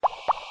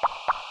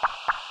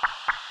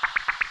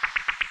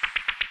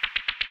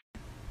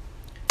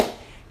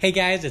Hey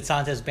guys, it's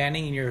Santos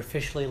Banning, and you're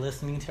officially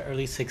listening to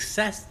Early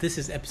Success. This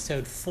is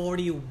episode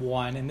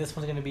 41, and this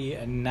one's going to be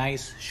a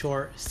nice,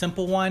 short,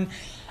 simple one.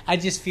 I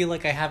just feel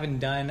like I haven't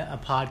done a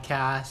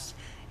podcast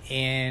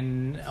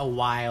in a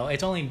while.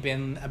 It's only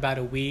been about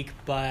a week,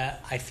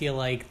 but I feel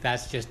like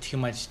that's just too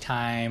much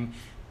time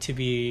to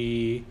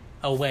be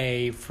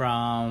away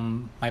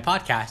from my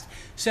podcast.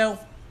 So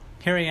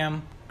here I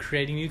am,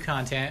 creating new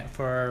content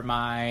for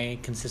my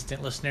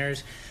consistent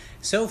listeners.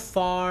 So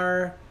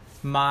far,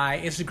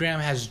 my Instagram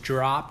has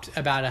dropped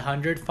about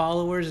 100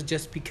 followers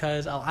just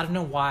because, I don't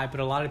know why, but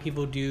a lot of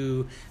people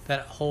do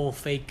that whole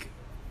fake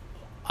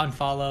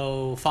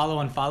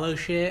unfollow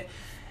shit,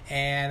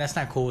 and that's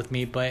not cool with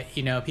me. But,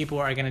 people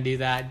are going to do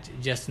that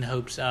just in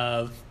hopes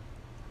of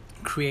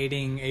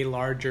creating a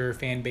larger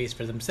fan base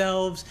for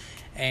themselves,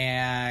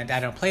 and I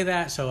don't play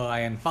that, so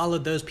I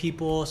unfollowed those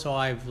people, so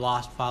I've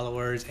lost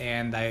followers,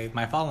 and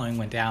my following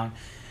went down.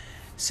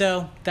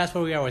 So that's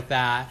where we are with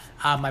that.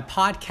 My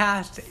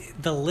podcast,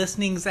 the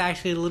listening's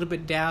actually a little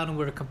bit down.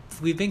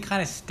 We've been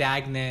kind of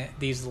stagnant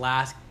these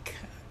last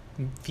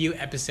few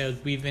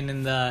episodes. We've been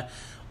in the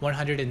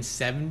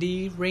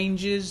 170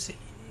 ranges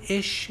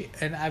ish,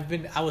 and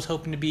I was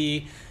hoping to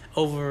be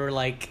over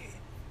like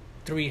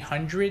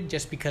 300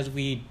 just because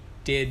we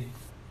did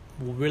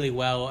really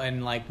well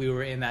and like we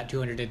were in that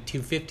 200 to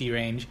 250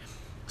 range.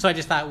 So I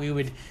just thought we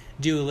would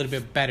do a little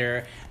bit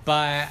better,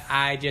 but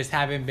I just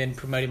haven't been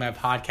promoting my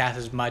podcast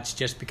as much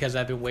just because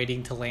I've been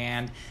waiting to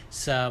land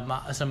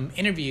some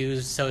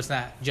interviews, so it's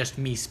not just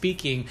me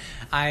speaking.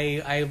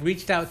 I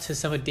reached out to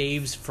some of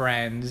Dave's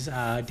friends,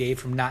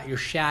 Dave from Not Your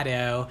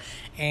Shadow,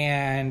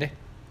 and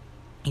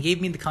he gave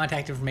me the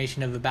contact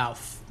information of about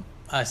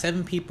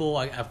 7 people.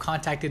 I've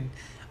contacted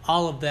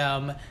all of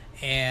them,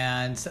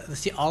 and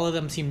all of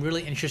them seem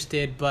really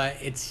interested, but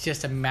it's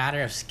just a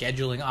matter of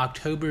scheduling.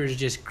 October is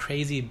just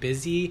crazy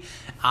busy.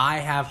 I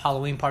have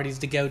Halloween parties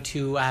to go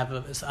to. I have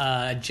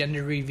a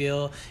gender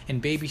reveal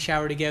and baby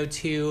shower to go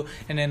to.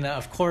 And then,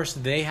 of course,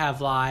 they have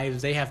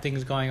lives. They have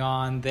things going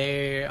on.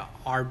 They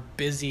are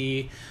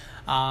busy.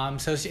 So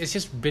it's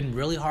just been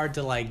really hard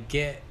to,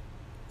 get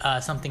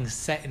something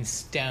set in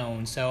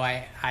stone. So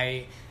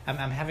I'm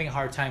having a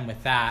hard time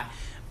with that.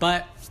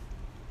 But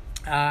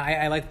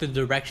I like the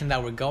direction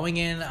that we're going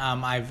in.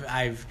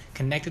 I've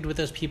connected with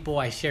those people.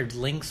 I shared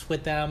links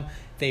with them.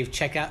 They've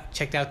checked out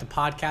the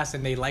podcast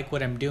and they like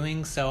what I'm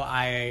doing. So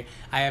I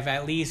have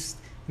at least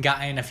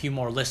gotten a few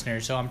more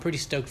listeners. So I'm pretty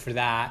stoked for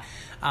that.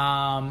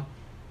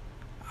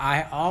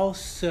 I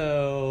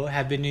also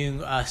have been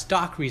doing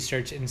stock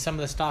research, and some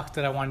of the stocks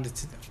that I wanted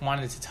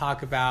to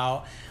talk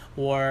about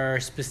were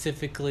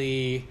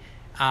specifically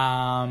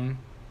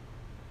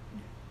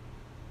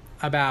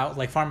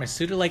about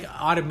pharmaceutical,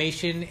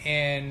 automation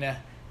and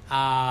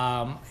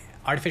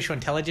artificial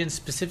intelligence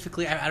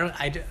specifically.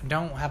 I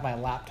don't have my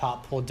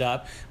laptop pulled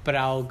up, but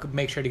I'll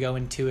make sure to go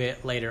into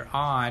it later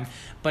on.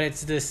 But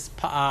it's this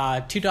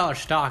 $2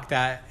 stock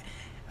that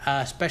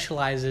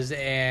specializes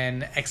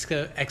in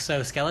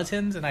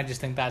exoskeletons, and I just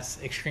think that's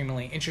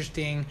extremely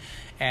interesting,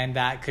 and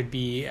that could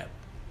be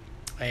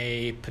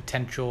a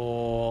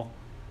potential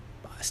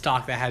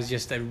stock that has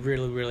just a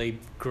really, really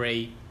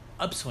great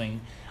upswing.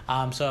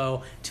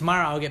 So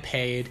tomorrow I'll get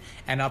paid,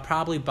 and I'll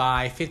probably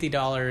buy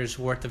 $50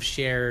 worth of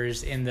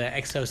shares in the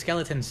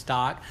exoskeleton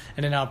stock,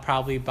 and then I'll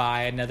probably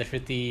buy another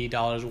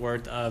 $50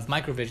 worth of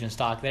Microvision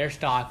stock. Their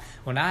stock,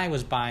 when I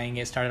was buying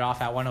it, started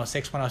off at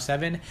 106,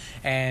 107,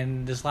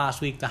 and this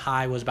last week the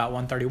high was about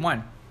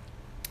 131.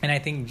 And I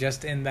think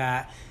just in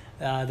that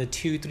the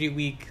 2-3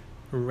 week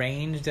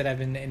range that I've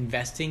been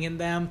investing in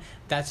them,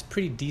 that's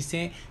pretty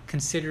decent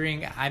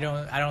considering I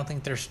don't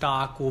think their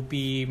stock will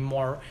be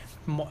more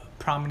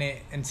prominent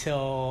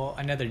until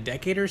another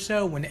decade or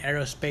so, when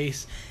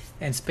aerospace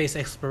and space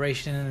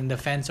exploration and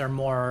defense are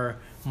more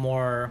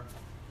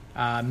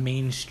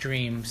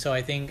mainstream. So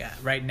I think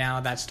right now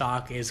that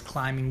stock is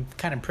climbing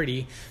kind of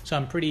pretty, so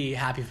I'm pretty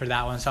happy for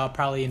that one. So I'll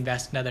probably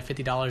invest another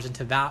 $50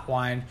 into that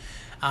one.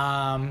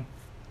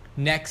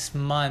 Next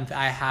month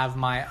I have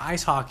my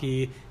ice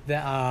hockey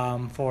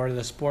for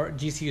the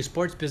GCU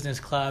Sports Business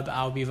Club.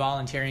 I'll be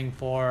volunteering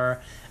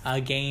for a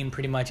game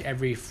pretty much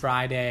every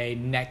Friday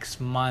next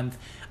month.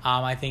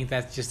 I think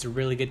that's just a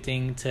really good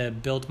thing to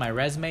build my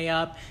resume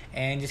up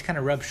and just kind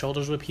of rub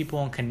shoulders with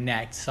people and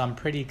connect. So I'm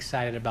pretty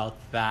excited about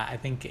that. I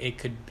think it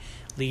could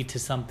lead to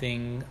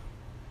something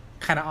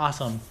kind of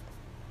awesome.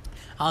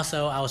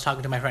 Also, I was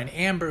talking to my friend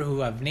Amber,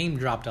 who I've name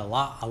dropped a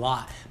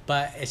lot,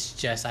 but it's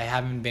just I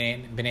haven't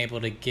been able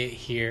to get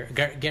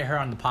her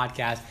on the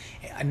podcast.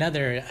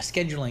 Another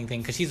scheduling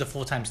thing, because she's a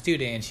full-time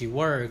student and she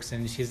works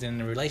and she's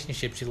in a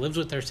relationship. She lives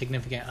with her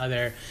significant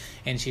other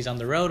and she's on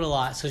the road a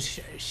lot. So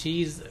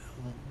she's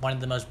one of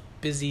the most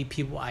busy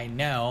people I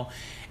know.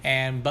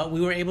 But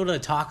we were able to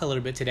talk a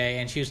little bit today,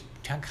 and she was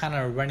kind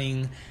of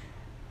running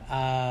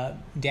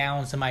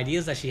down some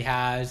ideas that she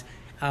has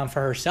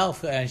for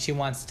herself, and she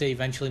wants to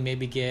eventually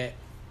maybe get,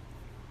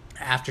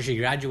 after she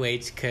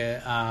graduates,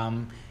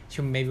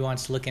 she maybe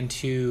wants to look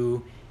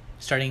into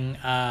starting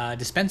a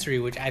dispensary,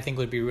 which I think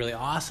would be really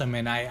awesome.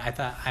 And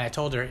I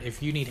told her,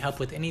 if you need help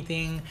with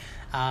anything,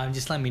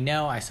 just let me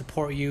know. I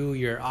support you.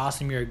 You're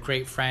awesome. You're a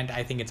great friend.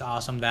 I think it's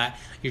awesome that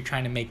you're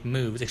trying to make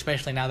moves,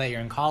 especially now that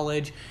you're in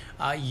college.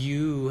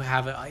 You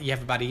have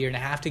about a year and a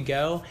half to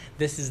go.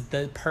 This is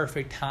the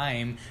perfect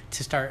time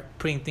to start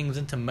putting things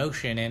into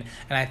motion. And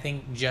I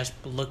think just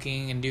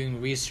looking and doing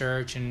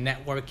research and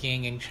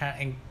networking and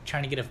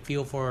trying to get a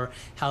feel for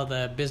how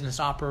the business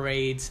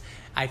operates,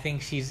 I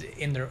think she's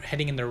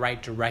heading in the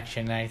right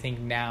direction. And I think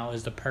now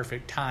is the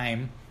perfect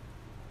time,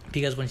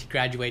 because when she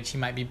graduates, she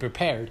might be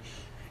prepared,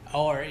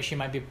 or she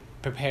might be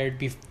prepared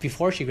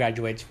before she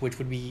graduates, which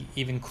would be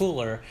even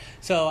cooler.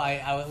 So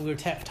we were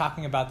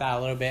talking about that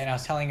a little bit, and I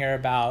was telling her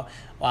about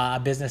a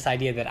business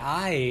idea that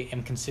I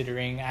am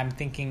considering. I'm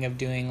thinking of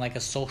doing like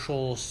a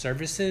social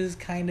services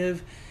kind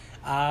of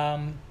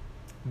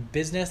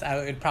business.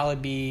 It would probably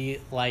be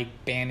like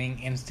Banning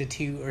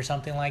Institute or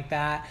something like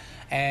that.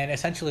 And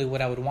essentially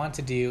what I would want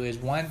to do is,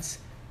 once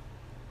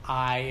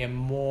I am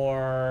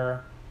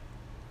more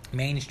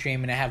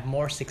mainstream and I have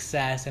more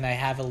success and I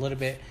have a little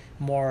bit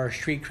more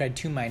street cred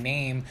to my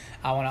name,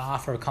 I want to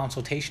offer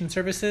consultation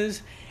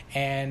services.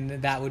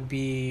 And that would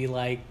be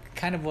like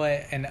kind of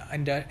what an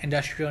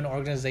industrial and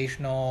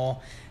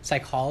organizational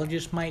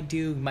psychologist might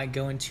do. Might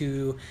go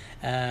into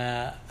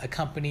a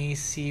company,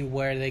 see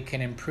where they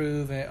can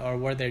improve or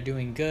where they're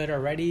doing good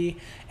already,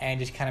 and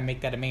just kind of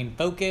make that a main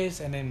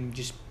focus, and then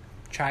just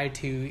try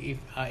to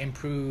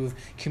improve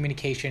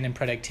communication and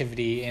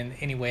productivity in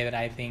any way that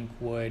I think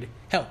would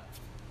help.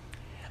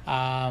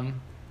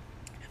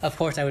 Of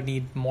course, I would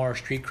need more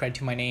street cred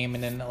to my name,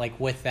 and then like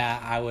with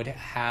that, I would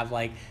have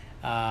like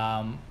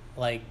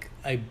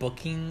a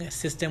booking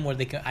system where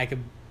I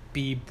could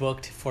be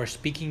booked for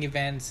speaking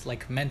events like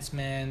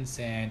commencements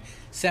and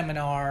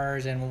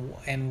seminars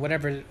and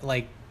whatever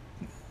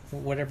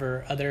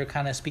other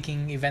kind of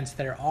speaking events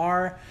there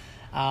are.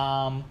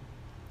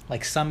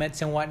 Like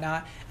summits and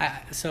whatnot.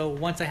 So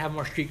once I have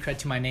more street cred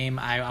to my name,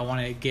 I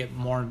want to get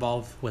more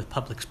involved with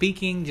public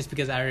speaking, just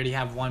because I already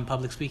have one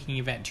public speaking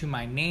event to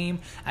my name.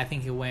 I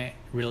think it went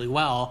really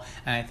well,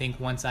 and I think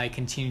once I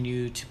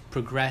continue to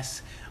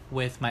progress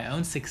with my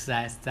own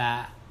success,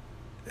 that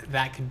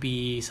could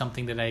be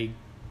something that I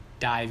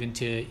dive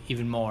into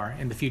even more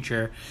in the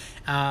future.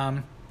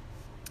 And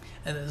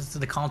so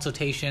the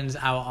consultations,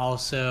 I will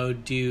also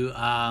do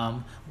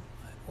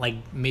like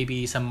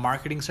maybe some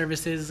marketing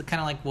services, kind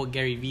of like what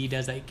Gary Vee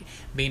does, like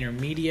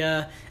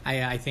VaynerMedia.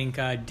 I think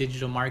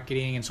digital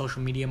marketing and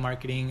social media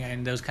marketing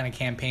and those kind of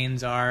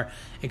campaigns are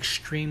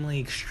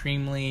extremely,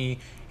 extremely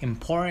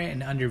important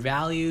and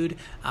undervalued.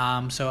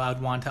 So I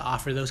would want to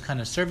offer those kind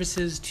of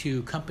services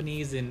to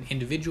companies and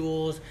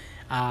individuals.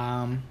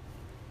 And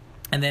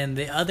then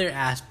the other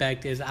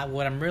aspect is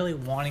what I'm really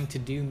wanting to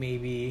do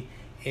maybe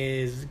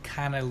is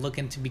kind of look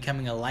into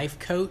becoming a life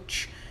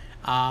coach.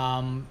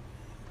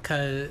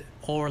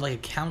 Or like a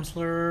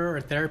counselor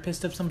or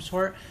therapist of some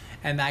sort,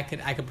 and I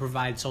could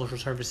provide social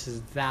services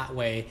that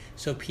way.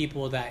 So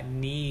people that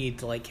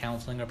need like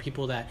counseling, or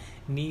people that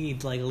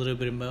need like a little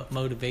bit of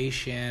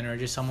motivation, or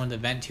just someone to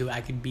vent to, I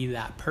could be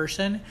that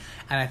person.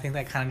 And I think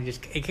that kind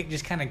of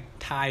kind of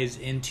ties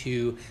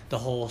into the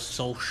whole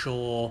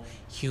social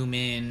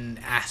human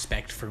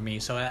aspect for me.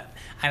 So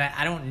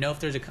I don't know if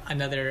there's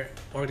another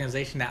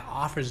organization that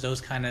offers those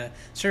kind of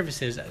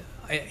services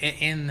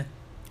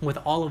with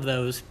all of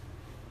those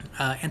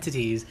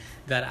entities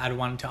that I'd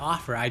want to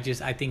offer. I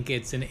think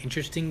it's an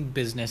interesting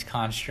business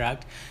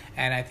construct,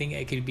 and I think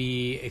it could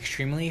be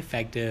extremely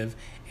effective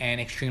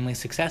and extremely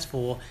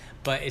successful,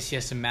 but it's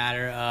just a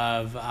matter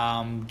of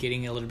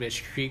getting a little bit of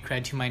street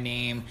cred to my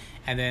name,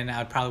 and then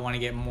I'd probably want to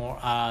get more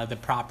the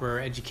proper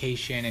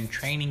education and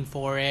training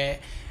for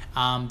it.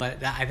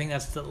 But I think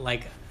that's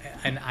like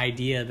an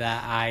idea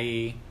that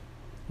I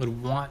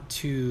would want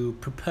to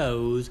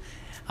propose.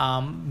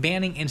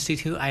 Banning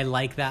Institute, I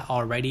like that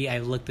already. I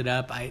looked it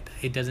up.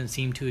 It doesn't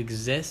seem to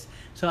exist.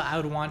 So I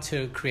would want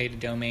to create a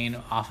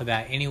domain off of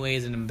that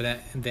anyways, and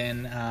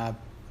then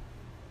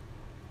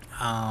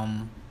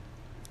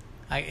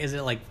is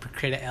it like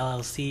create an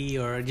LLC,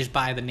 or just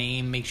buy the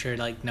name, make sure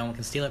like no one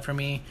can steal it from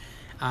me,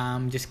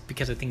 just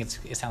because I think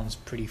it sounds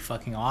pretty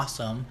fucking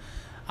awesome.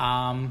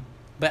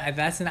 But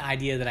that's an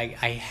idea that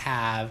I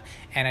have,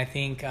 and I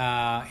think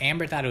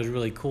Amber thought it was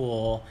really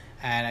cool.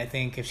 And I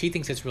think if she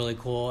thinks it's really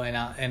cool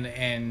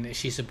and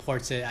she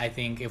supports it, I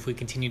think if we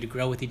continue to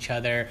grow with each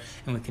other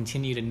and we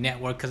continue to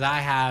network, because I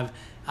have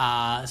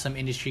some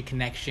industry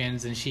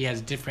connections and she has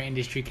different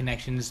industry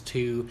connections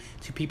to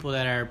people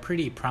that are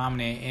pretty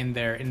prominent in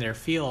their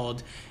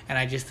field, and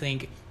I just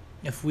think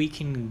if we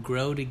can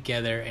grow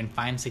together and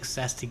find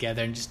success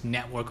together and just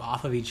network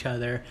off of each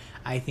other,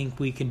 I think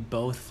we could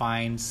both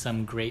find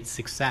some great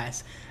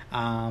success.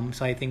 So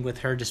I think with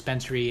her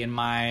dispensary and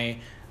my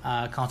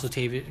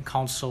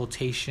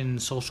consultation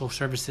social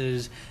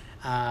services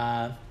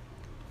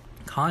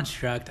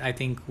construct, I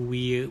think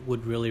we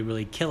would really,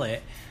 really kill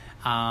it.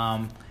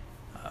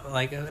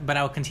 but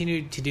I'll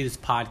continue to do this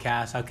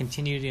podcast. I'll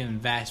continue to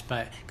invest,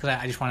 but because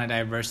I just want to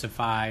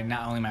diversify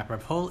not only my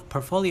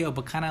portfolio,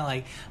 but kind of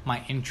like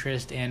my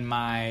interest in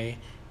my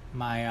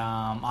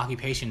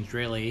occupations,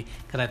 really.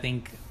 Because I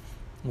think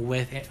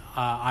with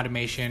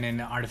automation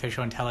and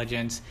artificial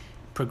intelligence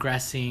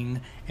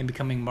progressing and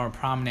becoming more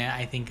prominent,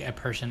 I think a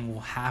person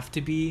will have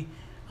to be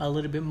a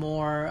little bit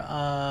more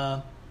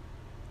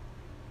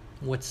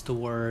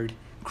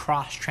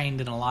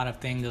cross-trained in a lot of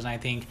things. And I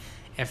think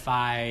if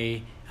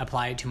I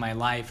apply it to my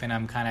life and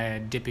I'm kind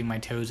of dipping my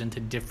toes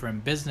into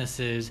different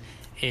businesses,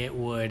 it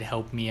would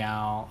help me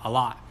out a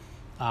lot.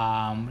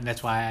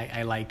 That's why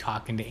I like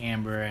talking to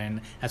Amber,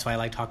 and that's why I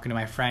like talking to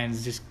my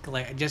friends.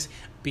 Just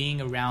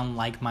being around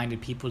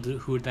like-minded people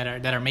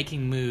that are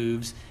making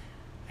moves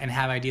and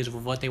have ideas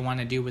of what they want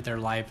to do with their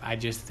life. I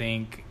just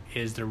think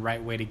is the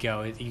right way to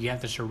go. You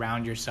have to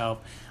surround yourself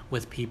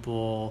with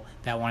people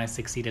that want to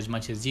succeed as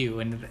much as you,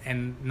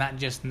 and not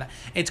just.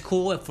 It's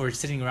cool if we're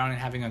sitting around and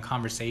having a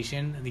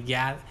conversation.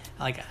 Yeah,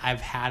 like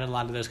I've had a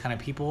lot of those kind of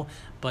people,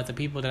 but the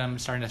people that I'm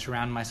starting to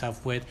surround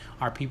myself with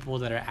are people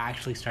that are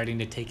actually starting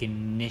to take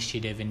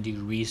initiative and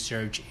do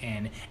research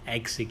and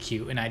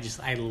execute, and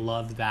I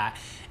love that.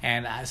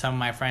 And some of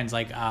my friends,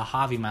 like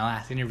Javi, my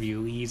last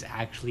interview, he's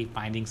actually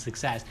finding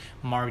success.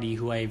 Marty,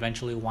 who I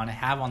eventually want to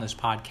have on this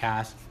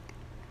podcast,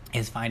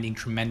 is finding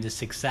tremendous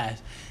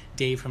success.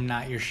 Dave from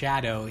Not Your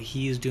Shadow,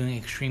 he's doing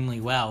extremely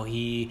well.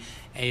 He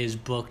is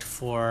booked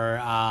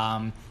for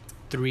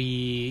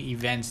 3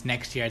 events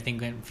next year, I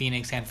think in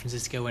Phoenix, San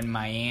Francisco, and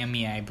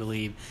Miami, I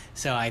believe.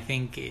 So I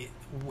think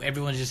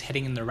everyone's just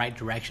heading in the right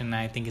direction, and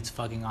I think it's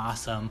fucking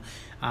awesome.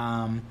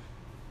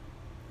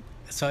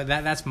 So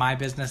that's my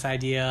business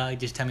idea.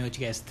 Just tell me what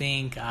you guys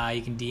think.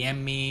 You can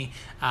DM me.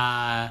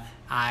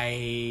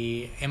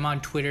 I am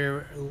on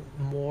Twitter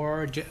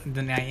more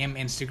than I am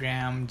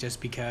Instagram,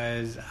 just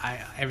because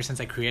ever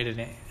since I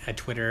created a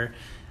Twitter,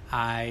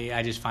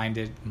 I just find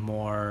it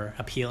more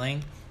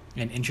appealing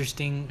and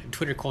interesting.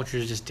 Twitter culture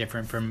is just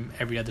different from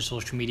every other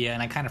social media,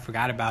 and I kind of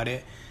forgot about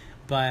it,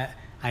 but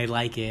I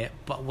like it.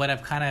 But what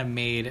I've kind of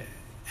made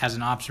as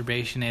an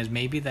observation is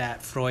maybe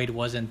that Freud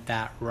wasn't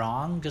that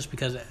wrong, just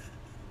because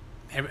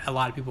a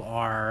lot of people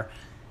are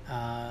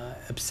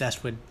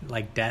obsessed with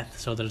like death,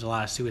 so there's a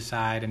lot of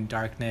suicide and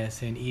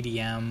darkness and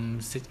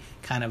EDM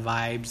kind of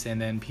vibes, and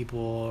then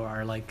people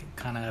are like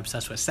kind of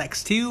obsessed with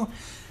sex too.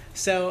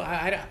 So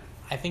I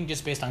think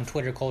just based on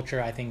Twitter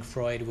culture, I think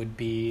Freud would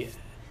be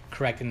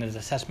correct in his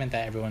assessment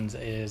that everyone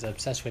is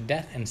obsessed with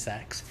death and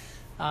sex.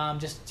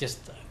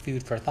 Just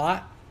food for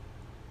thought.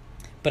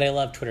 But I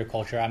love Twitter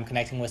culture. I'm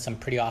connecting with some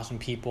pretty awesome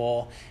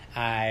people.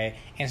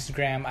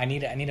 Instagram, I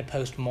need to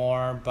post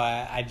more,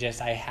 but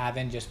I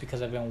haven't, just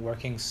because I've been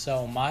working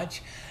so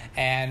much,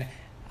 and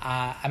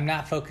I'm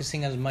not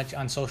focusing as much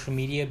on social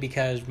media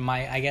because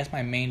I guess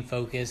my main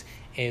focus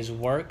is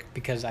work,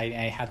 because I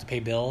have to pay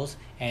bills,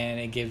 and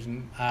it gives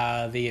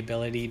the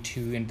ability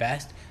to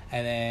invest.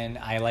 And then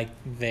I like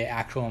the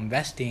actual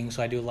investing,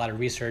 so I do a lot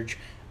of research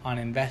on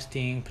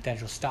investing,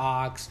 potential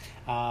stocks,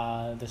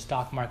 the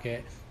stock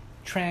market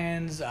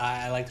trends.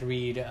 I like to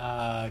read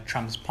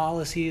Trump's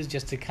policies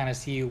just to kind of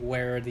see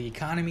where the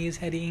economy is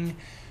heading,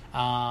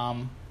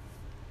 and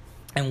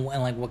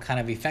like what kind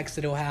of effects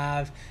it'll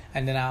have.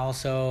 And then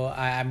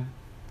I'm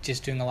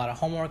just doing a lot of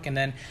homework. And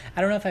then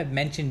I don't know if I've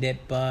mentioned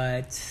it,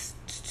 but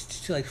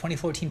like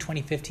 2014,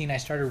 2015, I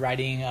started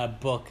writing a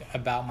book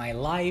about my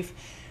life.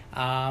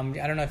 I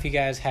don't know if you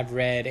guys have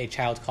read A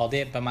Child Called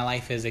It, but my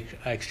life is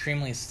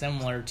extremely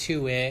similar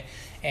to it,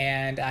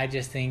 and I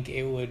just think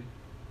it would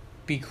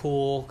be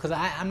cool, because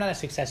I'm not a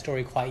success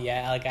story quite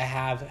yet. Like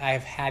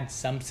I've had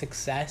some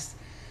success,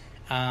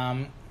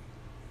 but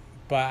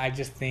I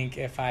just think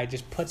if I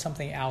just put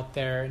something out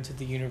there into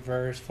the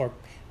universe for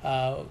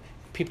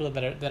people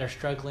that are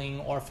struggling,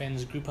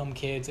 orphans, group home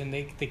kids, and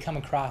they come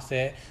across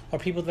it, or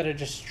people that are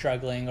just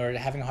struggling or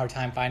having a hard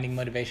time finding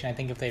motivation, I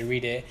think if they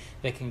read it,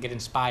 they can get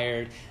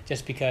inspired,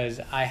 just because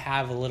I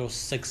have a little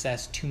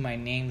success to my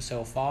name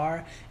so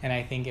far, and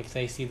I think if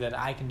they see that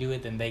I can do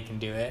it, then they can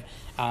do it.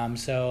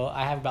 So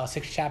I have about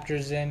 6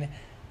 chapters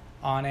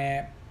on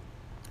it.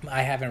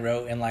 I haven't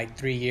wrote in like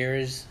 3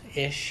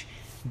 years-ish,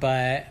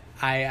 but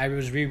I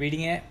was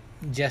rereading it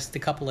just a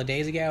couple of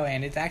days ago,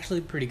 and it's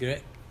actually pretty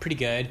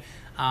good.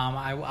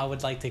 I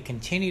would like to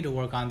continue to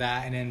work on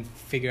that, and then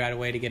figure out a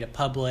way to get it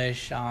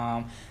published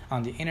on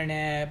the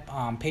internet,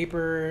 on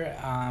paper,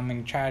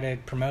 and try to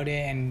promote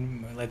it.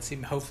 And let's see,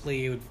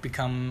 hopefully it would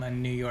become a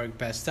New York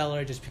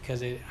bestseller, just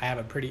because I have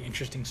a pretty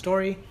interesting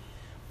story.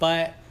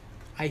 But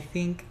I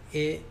think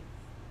it's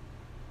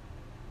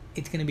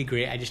going to be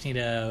great. I just need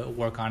to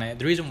work on it.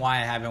 The reason why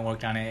I haven't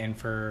worked on it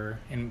for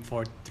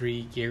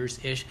 3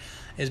 years-ish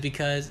is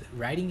because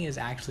writing is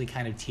actually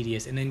kind of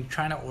tedious, and then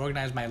trying to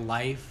organize my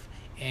life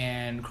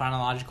in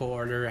chronological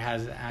order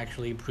has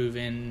actually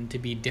proven to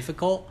be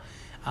difficult.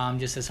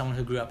 Just as someone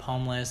who grew up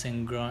homeless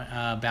and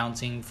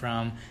bouncing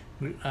from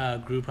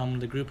group home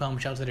to group home,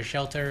 shelter to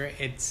shelter,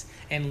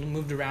 and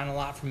moved around a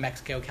lot from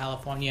Mexico,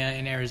 California,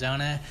 and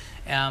Arizona.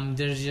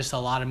 There's just a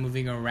lot of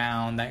moving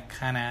around that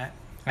kind of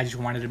I just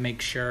wanted to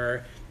make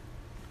sure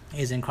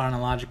is in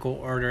chronological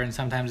order, and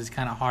sometimes it's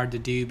kind of hard to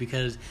do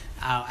because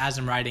as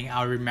I'm writing,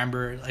 I'll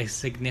remember a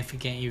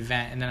significant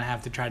event, and then I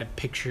have to try to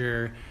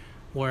picture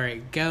where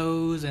it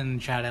goes and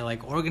try to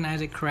like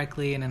organize it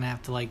correctly, and then I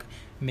have to like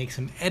make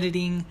some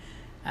editing.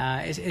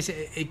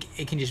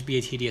 It can just be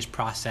a tedious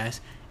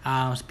process.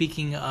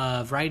 Speaking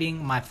of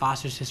writing, my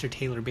foster sister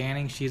Taylor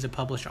Banning, she's a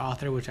published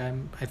author, which I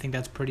think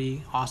that's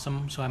pretty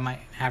awesome. So I might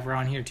have her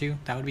on here too.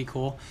 That would be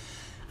cool.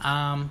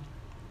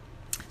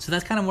 So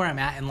that's kind of where I'm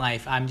at in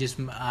life. I'm just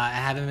I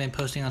haven't been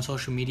posting on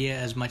social media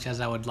as much as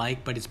I would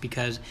like, but it's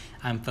because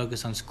I'm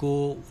focused on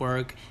school,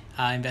 work,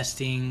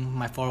 investing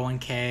my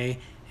 401k,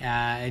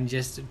 and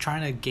just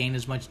trying to gain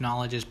as much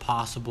knowledge as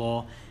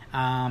possible.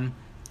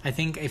 I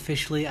think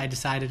officially I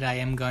decided I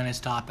am going to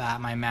stop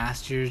at my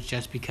master's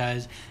just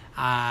because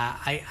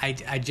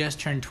I just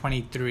turned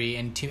 23,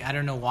 and I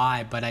don't know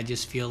why, but I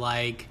just feel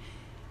like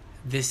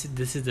this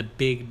is a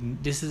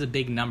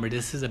big number.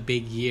 This is a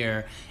big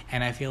year,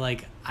 and I feel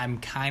like I'm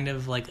kind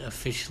of like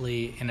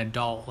officially an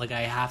adult. Like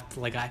I have to,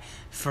 like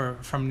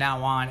from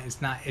now on,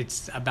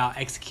 it's about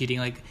executing.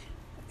 Like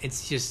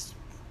it's just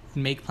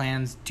make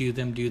plans, do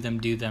them,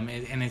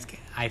 and it's,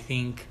 I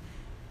think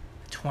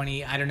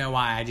 20, I don't know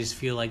why, I just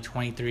feel like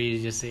 23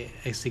 is just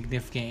a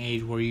significant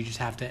age where you just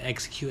have to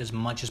execute as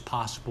much as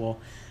possible.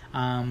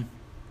 And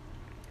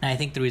I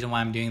think the reason why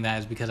I'm doing that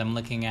is because I'm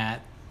looking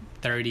at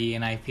 30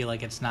 and I feel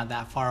like it's not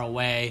that far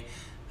away.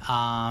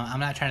 I'm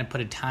not trying to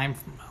put a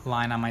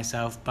timeline on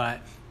myself,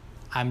 but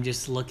I'm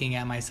just looking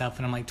at myself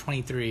and I'm like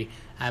 23.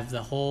 I have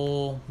the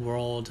whole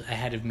world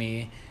ahead of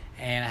me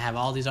and I have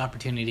all these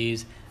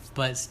opportunities,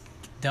 but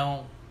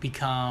don't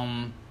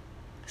become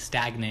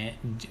stagnant.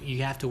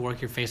 You have to work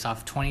your face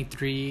off.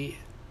 23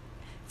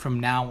 from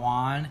now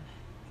on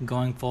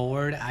going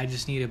forward, I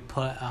just need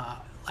to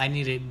I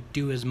need to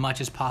do as much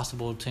as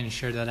possible to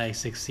ensure that I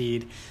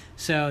succeed.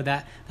 So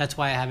that's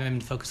why I haven't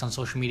been focused on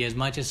social media. As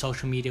much as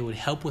social media would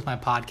help with my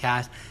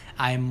podcast,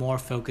 I am more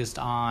focused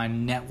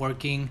on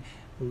networking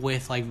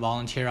with like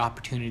volunteer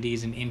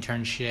opportunities and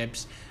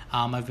internships.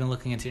 I've been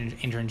looking into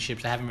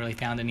internships. I haven't really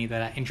found any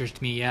that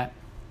interest me yet,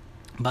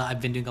 but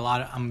I've been doing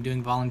I'm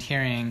doing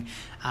volunteering.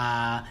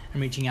 I'm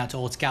reaching out to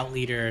old scout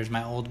leaders,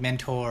 my old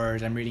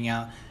mentors. I'm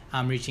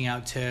reaching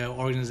out to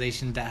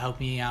organizations that helped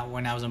me out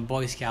when I was in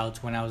Boy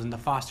Scouts, when I was in the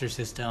foster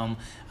system,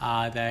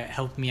 that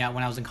helped me out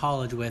when I was in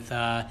college with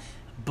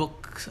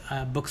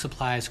book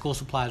supplies, school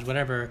supplies,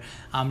 whatever.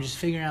 Just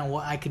figuring out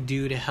what I could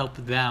do to help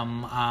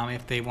them,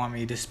 if they want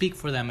me to speak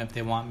for them, if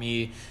they want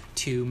me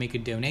to make a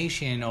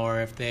donation, or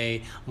if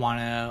they want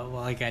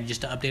to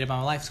just to update about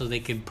my life so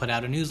they could put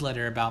out a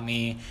newsletter about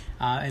me.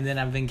 And then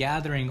I've been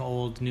gathering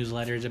old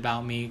newsletters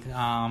about me.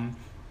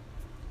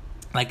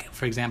 Like,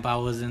 for example, I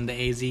was in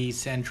the AZ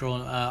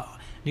Central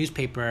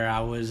newspaper.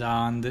 I was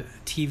on the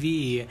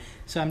TV.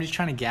 So I'm just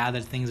trying to gather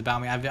things about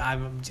me.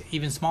 I've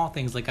even small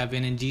things, like I've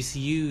been in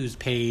GCU's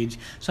page.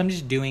 So I'm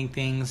just doing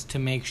things to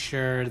make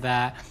sure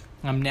that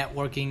I'm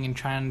networking and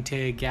trying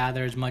to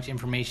gather as much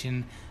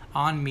information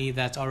on me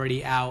that's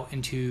already out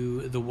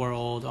into the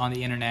world on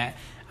the internet,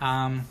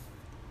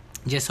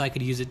 just so I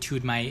could use it to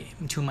my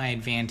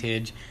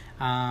advantage.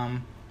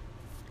 I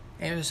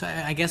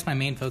guess my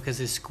main focus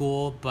is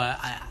school, but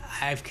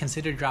I've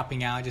considered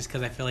dropping out just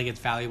because I feel like it's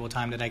valuable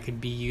time that I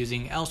could be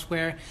using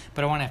elsewhere.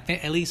 But I want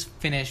to at least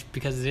finish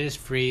because it is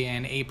free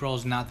and April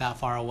is not that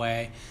far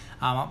away.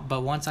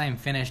 But once I am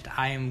finished,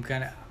 I'm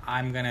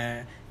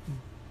gonna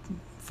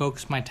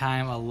focus my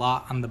time a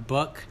lot on the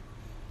book,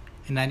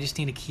 and I just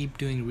need to keep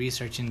doing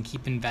research and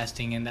keep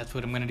investing. And that's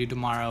what I'm gonna do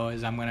tomorrow.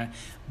 Is I'm gonna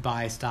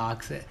buy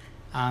stocks.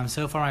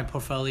 So far my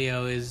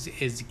portfolio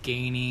is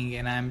gaining,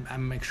 and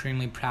I'm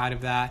extremely proud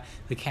of that.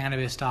 The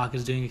cannabis stock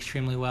is doing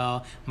extremely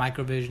well.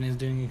 Microvision is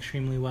doing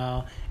extremely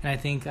well, and I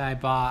think I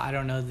bought, I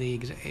don't know the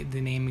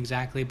name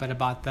exactly, but I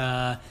bought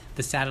the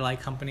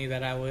satellite company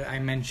that I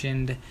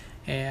mentioned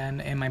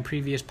in my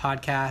previous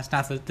podcast.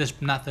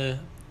 Not the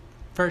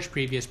first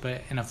previous,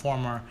 but in a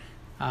former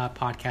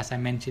podcast I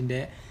mentioned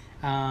it.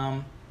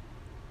 I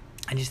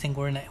just think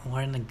we're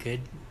in a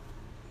good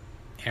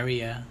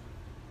area.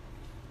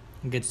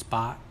 Good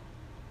spot,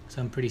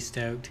 so I'm pretty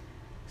stoked.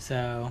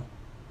 So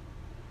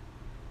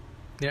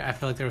I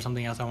feel like there was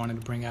something else I wanted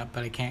to bring up,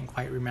 but I can't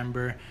quite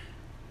remember.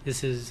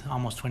 This is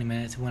almost 20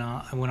 minutes.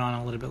 I went on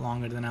a little bit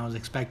longer than I was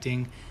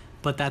expecting,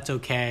 but that's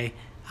okay.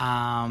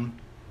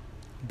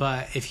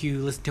 But if you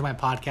listen to my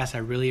podcast, I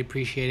really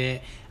appreciate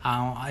it.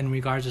 In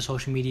regards to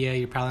social media,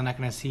 you're probably not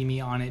going to see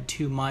me on it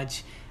too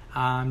much,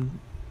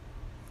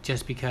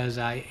 just because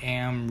I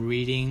am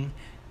reading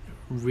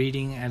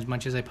as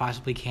much as I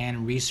possibly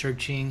can,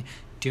 researching,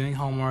 doing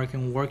homework,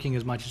 and working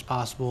as much as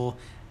possible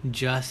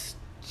just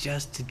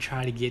to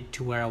try to get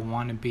to where I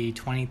want to be.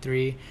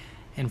 23,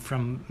 and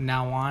from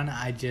now on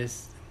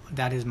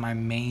that is my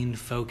main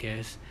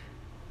focus.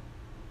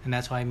 And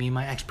that's why me and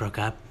my ex broke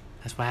up.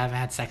 That's why I haven't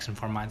had sex in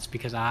 4 months,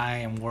 because I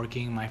am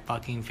working my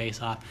fucking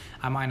face off.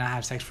 I might not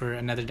have sex for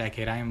another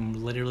decade. I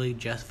am literally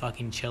just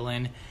fucking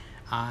chilling.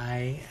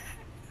 I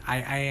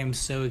I am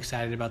so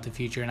excited about the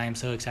future, and I am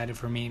so excited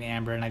for me and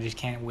Amber, and I just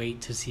can't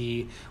wait to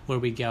see where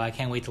we go. I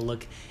can't wait to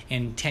look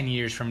in 10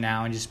 years from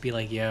now and just be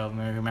like, yo,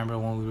 remember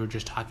when we were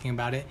just talking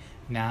about it?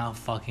 Now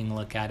fucking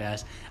look at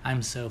us.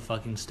 I'm so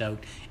fucking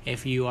stoked.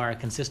 If you are a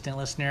consistent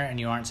listener and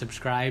you aren't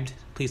subscribed,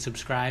 please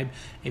subscribe.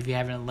 If you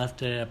haven't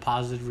left a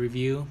positive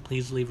review,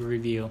 please leave a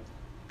review.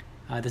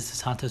 This is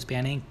Santos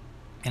Banning,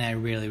 and I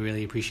really,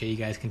 really appreciate you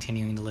guys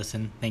continuing to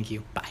listen. Thank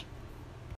you. Bye.